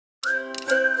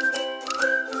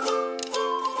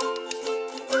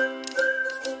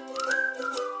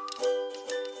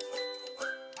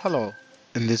Hello,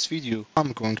 in this video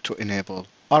I'm going to enable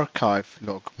archive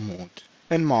log mode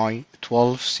in my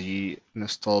 12c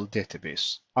installed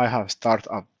database. I have started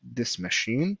up this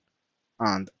machine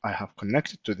and I have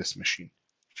connected to this machine.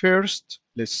 First,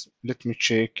 let me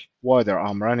check whether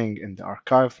I'm running in the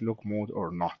archive log mode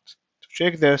or not. To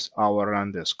check this, I will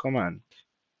run this command: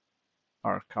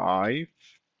 archive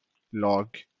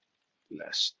log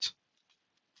list.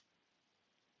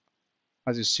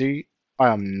 As you see, I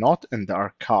am not in the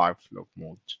archive log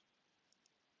mode.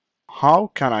 How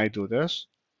can I do this?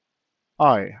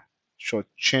 I should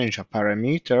change a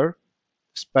parameter.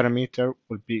 This parameter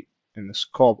will be in the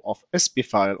scope of SP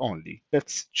file only.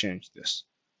 Let's change this.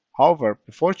 However,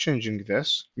 before changing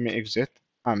this, let me exit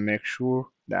and make sure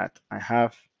that I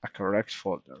have a correct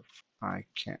folder. I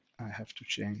have to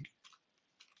change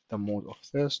the mode of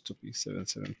this to be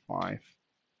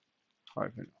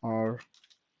 775-R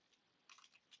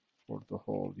for the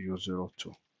whole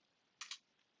U02.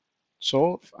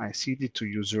 So if I cd to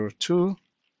U02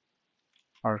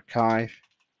 archive,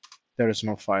 there is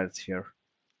no files here.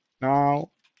 Now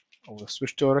I will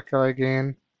switch to Oracle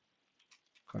again,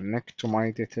 connect to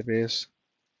my database.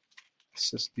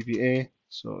 This is DBA,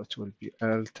 so it will be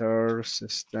alter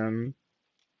system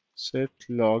set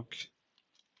log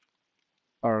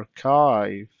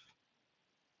archive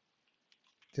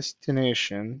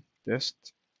destination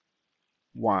dest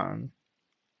 1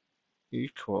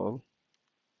 equal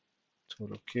to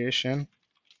location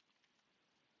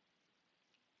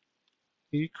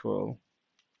equal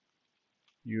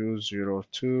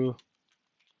U02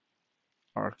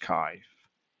 archive,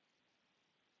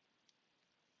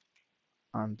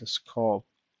 and the scope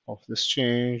of this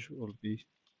change will be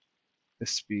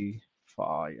SP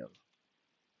file.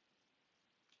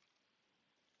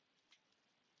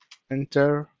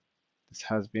 Enter. This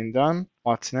has been done.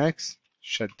 What's next?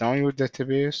 Shut down your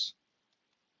database.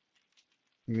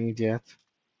 Immediate.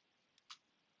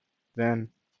 Then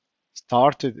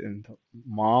started in the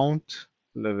mount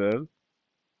level,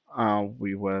 and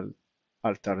we will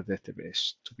alter the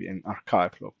database to be in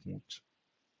archive log mode.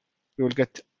 We will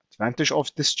get advantage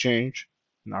of this change.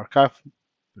 In archive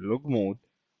log mode,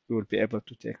 we will be able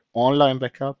to take online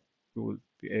backup. We will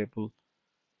be able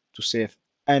to save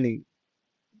any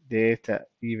data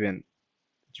even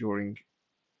during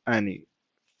any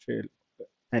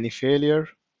failure.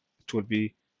 It will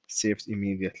be saved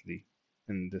immediately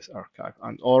in this archive,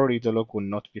 and already the log will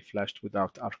not be flashed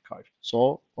without archive.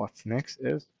 So what's next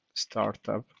is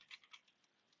startup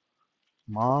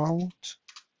mount.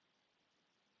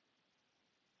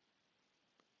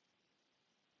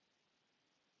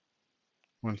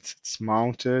 Once it's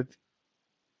mounted,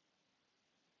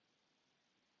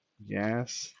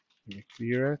 yes, let me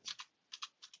clear it.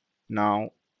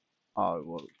 Now I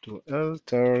will do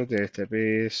alter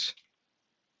database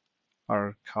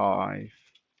archive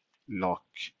lock.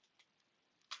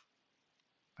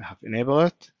 I have enabled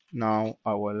it. Now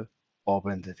I will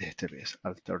open the database.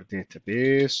 Alter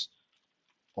database,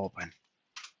 open.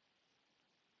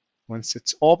 Once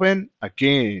it's open,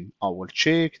 again, I will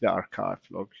check the archive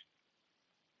log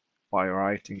by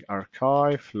writing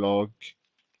archive log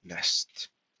list.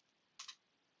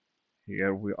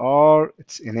 Here we are,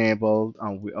 it's enabled,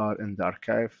 and we are in the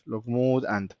archive log mode,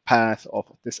 and the path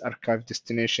of this archive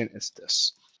destination is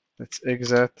this. Let's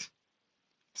exit,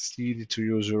 cd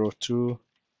to U02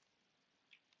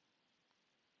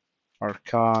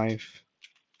 archive,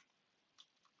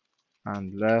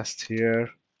 and last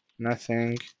here,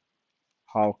 nothing.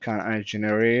 How can I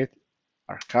generate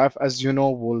archive? As you know,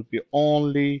 will be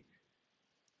only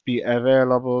be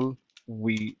available.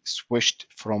 We switched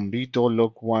from redo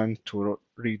log 1 to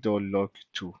redo log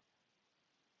 2.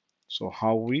 So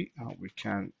how we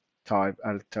can type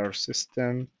alter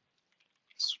system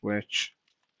switch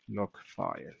log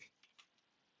file.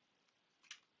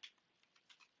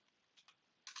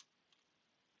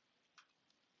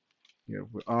 Here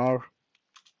we are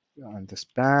on this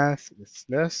path, this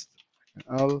list,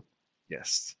 and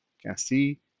yes, you can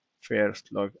see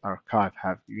first log archive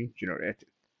have been generated.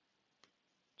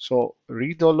 So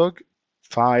redo log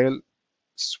file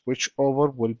switch over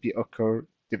will be occur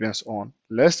depends on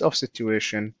list of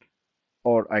situation,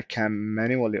 or I can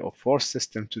manually or force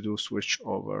system to do switch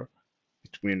over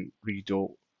between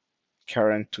redo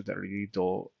current to the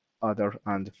redo other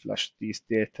and flash these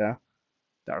data,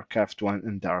 the archived one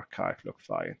in the archive log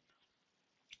file.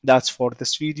 That's for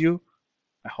this video.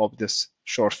 I hope this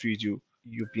short video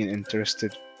you've been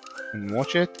interested in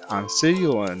watch it, and see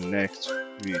you in next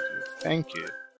video. Thank you.